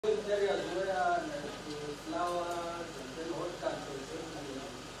areas where the flowers and then horticulture is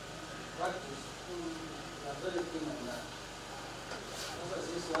practice, they are very keen on that. That's what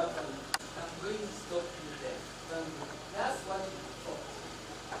used to happen. I'm going to stop you there. That's what you thought.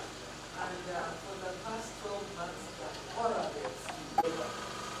 And for the past 12 months, the horror they've seen. You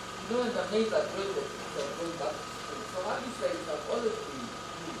know, in the maize are growing, the kids are going back to school. So how do you say it's always been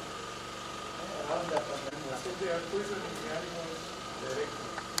around that pandemic? So they are poisoning the animals directly.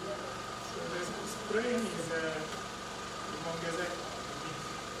 So the spraying is humongous.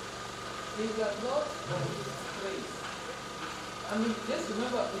 These are not sprays. I mean, just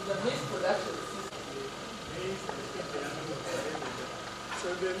remember, in the maize production system, Maize to keep the animals everywhere. So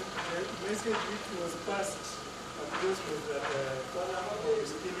the message which was passed across was that Parliament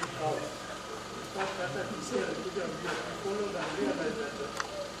was stealing power. In fact, after the we followed and realized that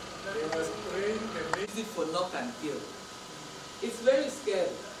they were spraying the maize. use it for knock and kill. It's very scary.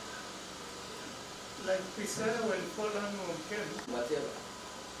 Like Pisara when Poland came. Whatever.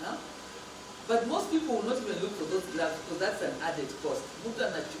 Huh? But most people will not even look for those gloves because that's an added cost. Mtu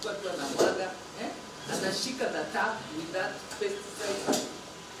anachukua tu anamwaga, anashika the tap with that pesticide.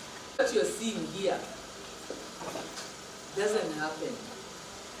 What you're seeing here doesn't happen.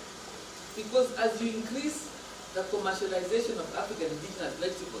 Because as you increase the commercialization of African indigenous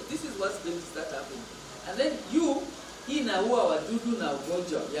vegetables, this is what's going to start happening. And then you, hii inaua wadudu na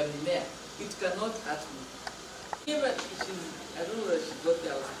ugonjwa ya mimea. It cannot hurt me. Even I don't know where she got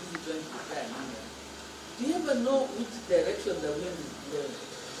there, I was busy trying to prepare an email. Do you ever know which direction the wind is blowing?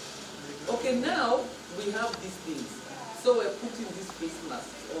 Okay, now we have these things. So we're putting these face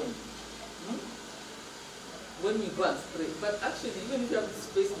masks on. When we go and spray. But actually, even if you have this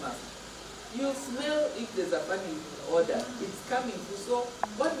face mask, you'll smell if there's a funny odor. It's coming through. So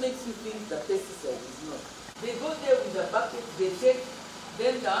what makes you think the pesticide is not? They go there with a bucket, they take,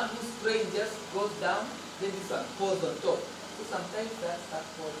 then the one who's spraying just goes down, then this one pours on top. So sometimes that's that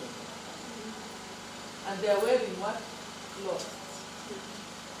pouring. And they're wearing what? Clothes.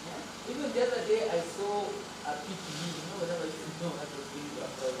 Yeah? Even the other day I saw a PPE, you know, whenever you know how to bring a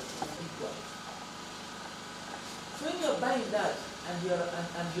big one. So when you're buying that and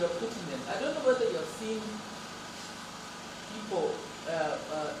you're putting them, I don't know whether you've seen people,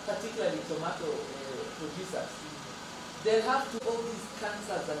 particularly tomato producers, they have to all these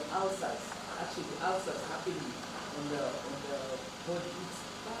cancers and ulcers, actually ulcers happening on the body. It's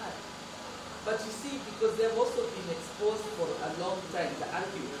bad. But you see, because they've also been exposed for a long time, the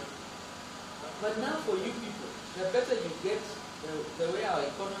argument. But now for you people, the better you get, the way our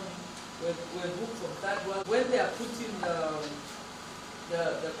economy, we're moved from that one. When they are putting the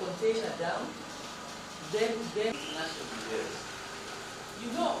container down, then Yes. you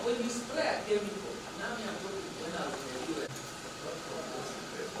know, when you spray a chemical, now I'm talking when I was in the US.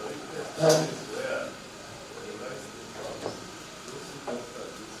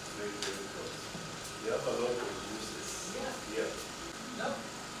 You have a lot of uses. Yeah. No.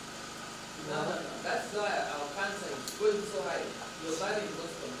 That's why our cancer is going so high. You're burying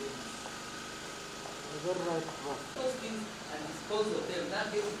those containers. Those things and dispose of them. Now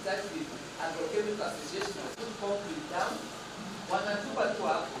get in touch with agrochemical association. Put concrete down. One and two by two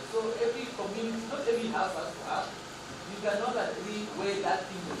apples. So every community, not every house has to have. You cannot agree where that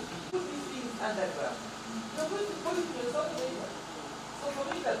thing will be. Put these things underground. You're going to put it to yourself later. So for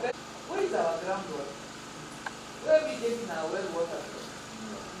me, the best, where is our groundwater? Where are we getting our well water from?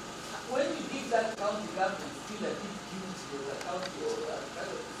 When you dig that county government, still a big huge there's a county or a kind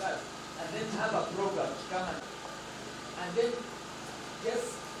of that, and then have a program to come and then just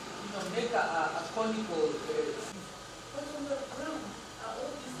make a conical